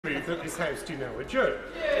Move that this House do now adjourn.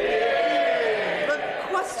 The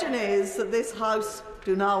question is that this House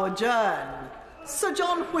do now adjourn. Sir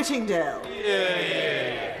John Whittingdale.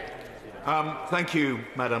 Thank you,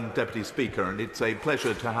 Madam Deputy Speaker, and it's a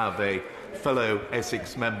pleasure to have a fellow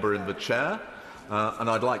Essex member in the chair. And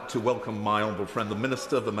I'd like to welcome my honourable friend, the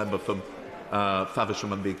Minister, the member from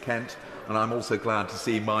Faversham and Kent, and I'm also glad to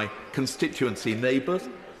see my constituency neighbours,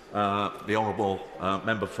 the honourable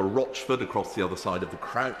member for Rochford across the other side of the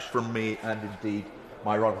Crouch from me, and indeed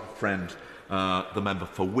my right friend, the member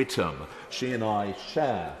for Witham. She and I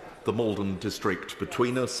share the Maldon district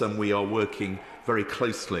between us, and we are working very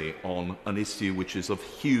closely on an issue which is of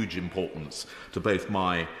huge importance to both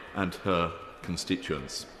my and her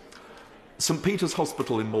constituents. St Peter's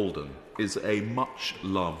Hospital in Maldon is a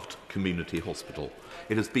much-loved community hospital.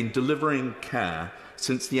 It has been delivering care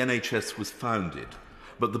since the NHS was founded,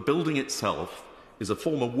 but the building itself is a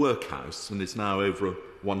former workhouse and is now over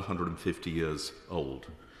 150 years old.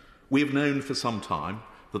 We have known for some time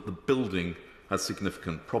that the building has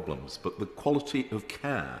significant problems, but the quality of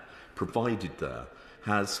care provided there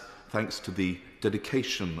has, thanks to the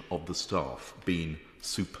dedication of the staff, been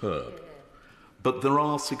superb. But there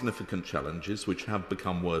are significant challenges which have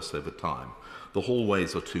become worse over time. The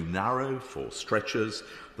hallways are too narrow for stretchers,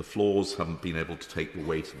 the floors haven't been able to take the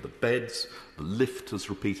weight of the beds, the lift has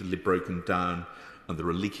repeatedly broken down, and there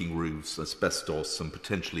are leaking roofs, asbestos, and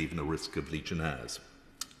potentially even a risk of legionnaires.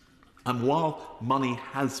 And while money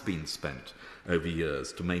has been spent over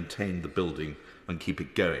years to maintain the building and keep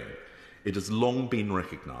it going, it has long been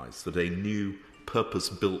recognised that a new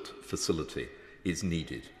purpose-built facility is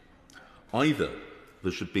needed. Either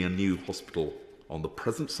there should be a new hospital on the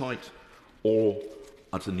present site or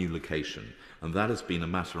at a new location, and that has been a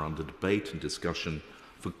matter under debate and discussion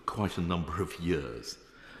for quite a number of years.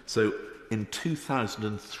 So in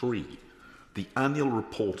 2003, the annual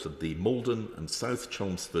report of the Maldon and South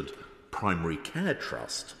Chelmsford Primary Care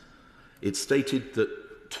Trust, it stated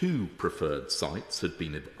that 2 preferred sites had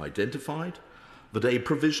been identified, that a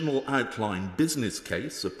provisional outline business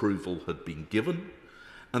case approval had been given,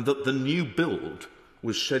 and that the new build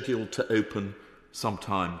was scheduled to open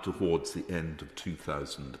sometime towards the end of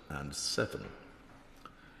 2007.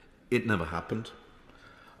 It never happened.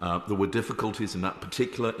 There were difficulties in that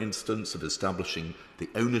particular instance of establishing the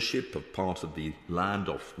ownership of part of the land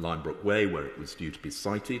off Linebrook Way where it was due to be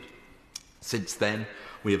sited. Since then,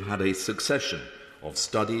 we have had a succession of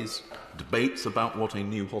studies, debates about what a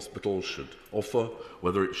new hospital should offer,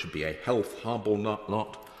 whether it should be a health hub or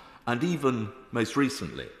not, and even most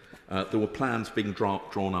recently, there were plans being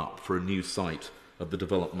drawn up for a new site of the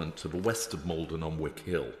development to the west of Maldon on Wick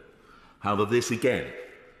Hill. However, this again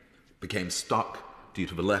became stuck due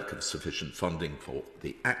to the lack of sufficient funding for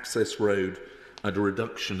the access road and a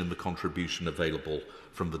reduction in the contribution available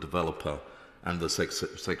from the developer and the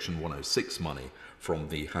Section 106 money from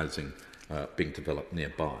the housing being developed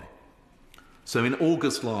nearby. So in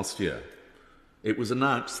August last year, it was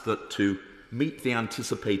announced that to meet the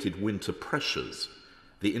anticipated winter pressures,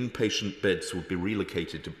 the inpatient beds would be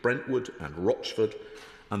relocated to Brentwood and Rochford,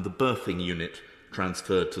 and the birthing unit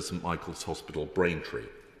transferred to St Michael's Hospital, Braintree.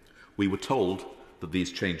 We were told that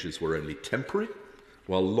these changes were only temporary,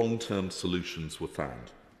 while long-term solutions were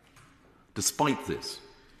found. Despite this,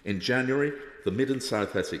 in January, the Mid and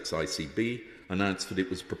South Essex ICB announced that it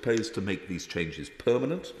was proposed to make these changes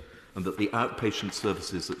permanent and that the outpatient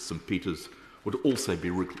services at St Peter's would also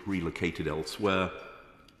be relocated elsewhere,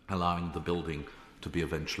 allowing the building to be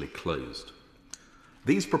eventually closed.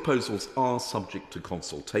 These proposals are subject to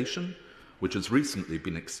consultation, which has recently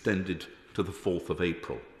been extended to the 4th of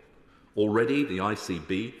April. Already, the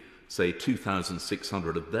ICB say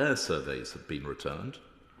 2,600 of their surveys have been returned.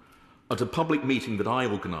 At a public meeting that I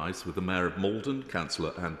organised with the Mayor of Maldon,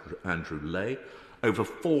 Councillor Andrew Lay, over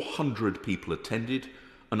 400 people attended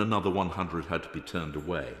and another 100 had to be turned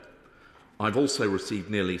away. I've also received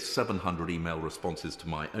nearly 700 email responses to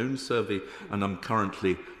my own survey, and I'm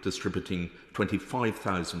currently distributing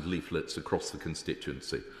 25,000 leaflets across the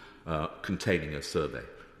constituency containing a survey.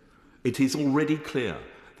 It is already clear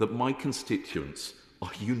that my constituents are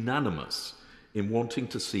unanimous in wanting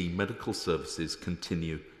to see medical services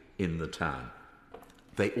continue in the town.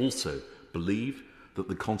 They also believe that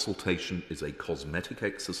the consultation is a cosmetic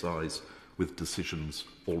exercise with decisions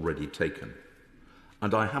already taken.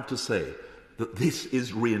 And I have to say that this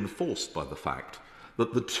is reinforced by the fact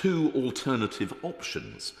that the 2 alternative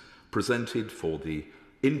options presented for the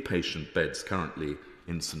inpatient beds currently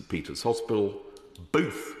in St Peter's Hospital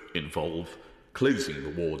both involve closing the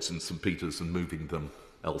wards in St Peter's and moving them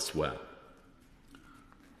elsewhere.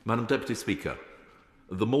 Madam Deputy Speaker,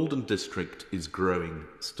 The Maldon district is growing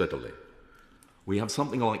steadily. We have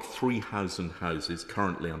something like 3,000 houses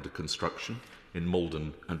currently under construction in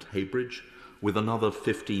Maldon and Heybridge, with another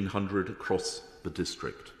 1,500 across the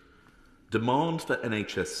district. Demand for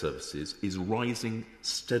NHS services is rising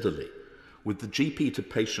steadily, with the GP to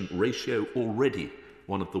patient ratio already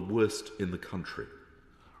one of the worst in the country.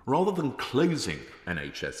 Rather than closing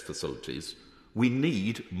NHS facilities, we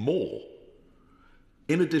need more.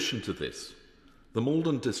 In addition to this, the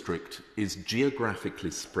Maldon district is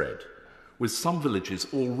geographically spread, with some villages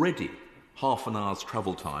already half an hour's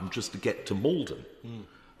travel time just to get to Maldon.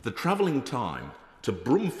 The travelling time to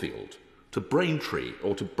Broomfield, to Braintree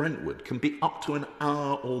or to Brentwood can be up to an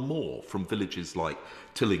hour or more from villages like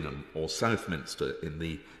Tillingham or Southminster in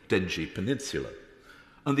the Dengie Peninsula.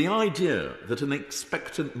 And the idea that an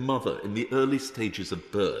expectant mother in the early stages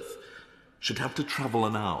of birth should have to travel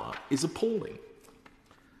an hour is appalling.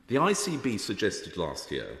 The ICB suggested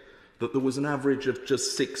last year that there was an average of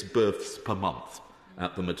just 6 births per month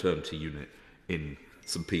at the maternity unit in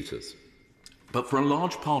St Peter's. But for a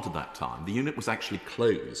large part of that time, the unit was actually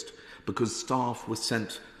closed because staff were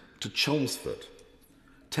sent to Chelmsford.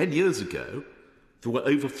 10 years ago, there were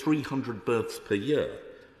over 300 births per year,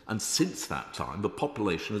 and since that time, the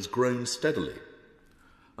population has grown steadily.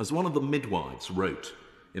 As one of the midwives wrote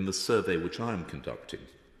in the survey which I am conducting,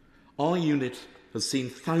 our unit has seen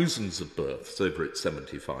thousands of births over its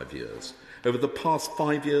 75 years. Over the past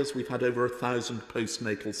 5 years, we've had over 1,000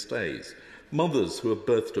 postnatal stays. Mothers who have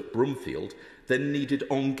birthed at Broomfield then needed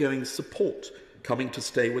ongoing support, coming to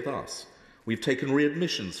stay with us. We've taken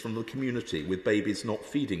readmissions from the community with babies not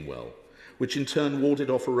feeding well, which in turn warded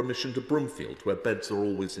off a remission to Broomfield, where beds are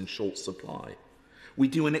always in short supply. We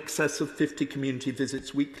do in excess of 50 community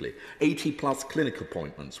visits weekly, 80 plus clinic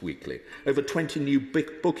appointments weekly, over 20 new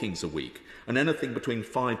bookings a week, and anything between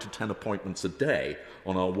 5 to 10 appointments a day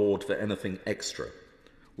on our ward for anything extra.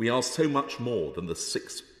 We are so much more than the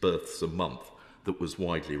 6 births a month that was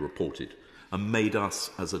widely reported, and made us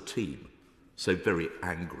as a team so very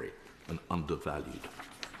angry and undervalued.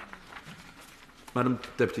 Madam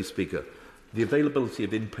Deputy Speaker, the availability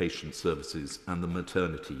of inpatient services and the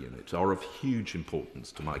maternity unit are of huge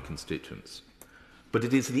importance to my constituents. But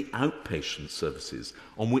it is the outpatient services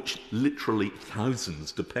on which literally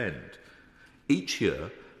thousands depend. Each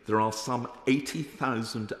year, there are some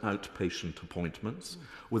 80,000 outpatient appointments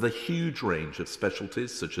with a huge range of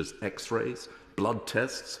specialties such as x-rays, blood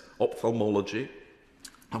tests, ophthalmology.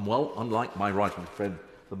 And well, unlike my right hand friend,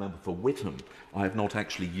 the member for Whittam, I have not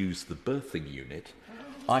actually used the birthing unit.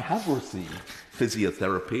 I have received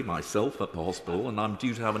physiotherapy myself at the hospital, and I'm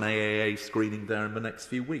due to have an AAA screening there in the next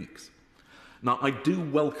few weeks. Now, I do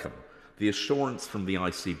welcome the assurance from the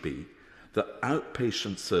ICB that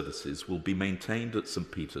outpatient services will be maintained at St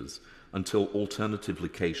Peter's until alternative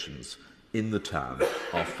locations in the town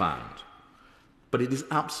are found. But it is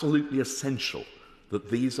absolutely essential that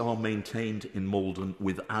these are maintained in Maldon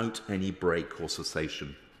without any break or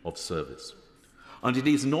cessation of service. And it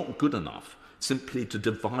is not good enough simply to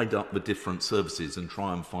divide up the different services and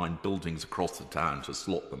try and find buildings across the town to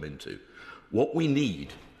slot them into. What we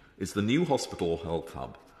need is the new hospital health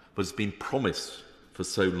hub that has been promised for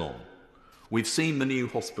so long. We've seen the new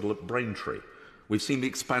hospital at Braintree. We've seen the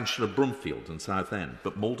expansion of Broomfield and Southend,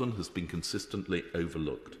 but Maldon has been consistently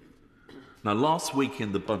overlooked. Now, last week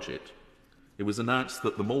in the budget, it was announced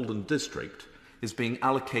that the Maldon district is being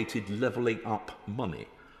allocated levelling up money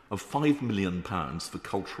of £5 million for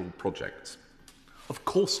cultural projects. Of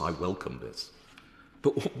course I welcome this,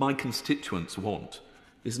 but what my constituents want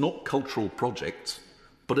is not cultural projects,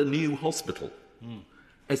 but a new hospital.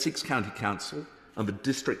 Essex County Council and the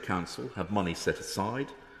District Council have money set aside,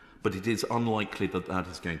 but it is unlikely that that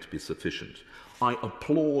is going to be sufficient. I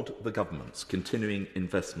applaud the government's continuing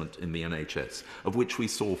investment in the NHS, of which we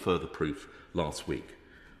saw further proof last week.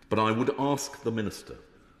 But I would ask the Minister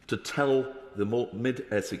to tell the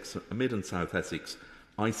Mid and South Essex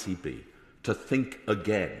ICB to think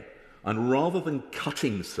again, and rather than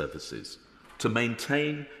cutting services, to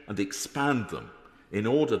maintain and expand them in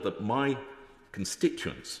order that my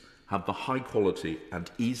constituents have the high quality and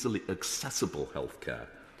easily accessible healthcare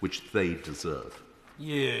which they deserve.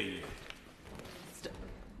 Yeah.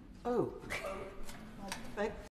 Oh.